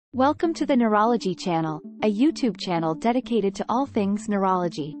Welcome to the Neurology channel, a YouTube channel dedicated to all things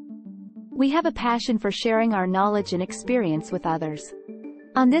neurology. We have a passion for sharing our knowledge and experience with others.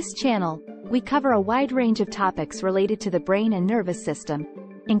 On this channel, we cover a wide range of topics related to the brain and nervous system,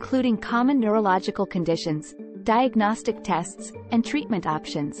 including common neurological conditions, diagnostic tests, and treatment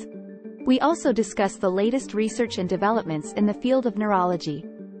options. We also discuss the latest research and developments in the field of neurology.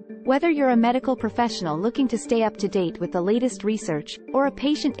 Whether you're a medical professional looking to stay up to date with the latest research, or a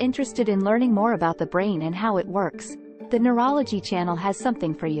patient interested in learning more about the brain and how it works, the Neurology channel has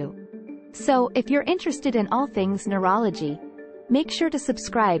something for you. So, if you're interested in all things neurology, make sure to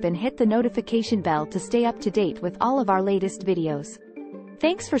subscribe and hit the notification bell to stay up to date with all of our latest videos.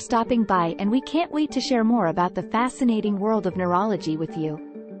 Thanks for stopping by, and we can't wait to share more about the fascinating world of neurology with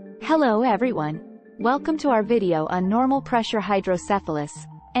you. Hello everyone. Welcome to our video on normal pressure hydrocephalus,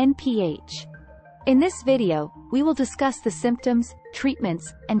 NPH. In this video, we will discuss the symptoms,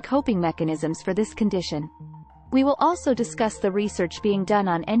 treatments, and coping mechanisms for this condition. We will also discuss the research being done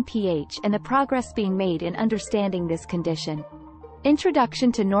on NPH and the progress being made in understanding this condition.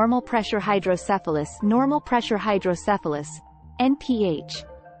 Introduction to normal pressure hydrocephalus. Normal pressure hydrocephalus, NPH,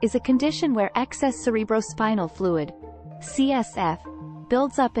 is a condition where excess cerebrospinal fluid, CSF,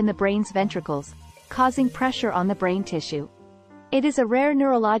 builds up in the brain's ventricles, causing pressure on the brain tissue. It is a rare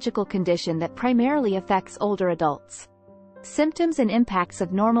neurological condition that primarily affects older adults. Symptoms and impacts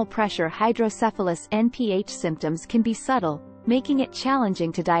of normal pressure hydrocephalus (NPH) symptoms can be subtle, making it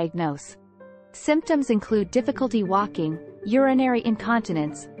challenging to diagnose. Symptoms include difficulty walking, urinary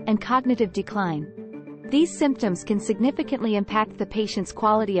incontinence, and cognitive decline. These symptoms can significantly impact the patient's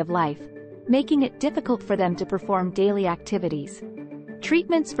quality of life, making it difficult for them to perform daily activities.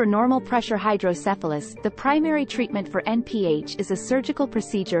 Treatments for normal pressure hydrocephalus. The primary treatment for NPH is a surgical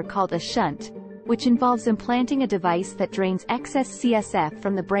procedure called a shunt, which involves implanting a device that drains excess CSF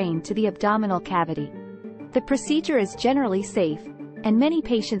from the brain to the abdominal cavity. The procedure is generally safe, and many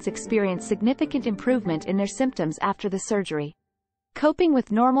patients experience significant improvement in their symptoms after the surgery. Coping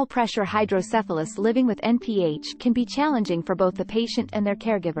with normal pressure hydrocephalus. Living with NPH can be challenging for both the patient and their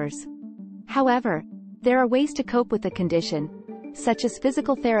caregivers. However, there are ways to cope with the condition, such as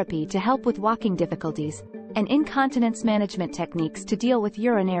physical therapy to help with walking difficulties, and incontinence management techniques to deal with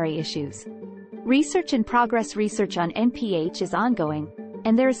urinary issues. Research in progress. Research on NPH is ongoing,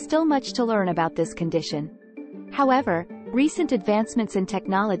 and there is still much to learn about this condition. However, recent advancements in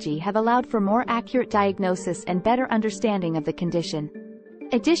technology have allowed for more accurate diagnosis and better understanding of the condition.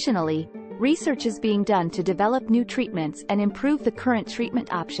 Additionally, research is being done to develop new treatments and improve the current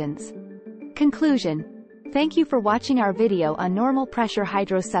treatment options. Conclusion. Thank you for watching our video on normal pressure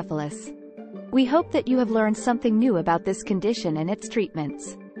hydrocephalus. We hope that you have learned something new about this condition and its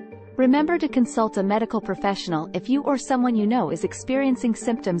treatments. Remember to consult a medical professional if you or someone you know is experiencing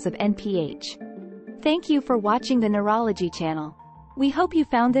symptoms of NPH. Thank you for watching the Neurology channel. We hope you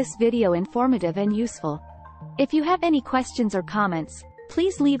found this video informative and useful. If you have any questions or comments,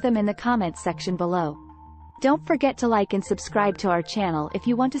 please leave them in the comments section below. Don't forget to like and subscribe to our channel if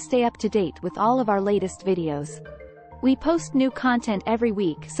you want to stay up to date with all of our latest videos. We post new content every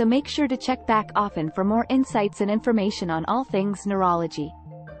week, so make sure to check back often for more insights and information on all things neurology.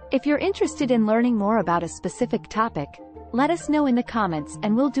 If you're interested in learning more about a specific topic, let us know in the comments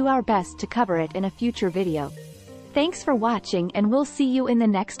and we'll do our best to cover it in a future video. Thanks for watching, and we'll see you in the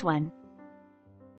next one.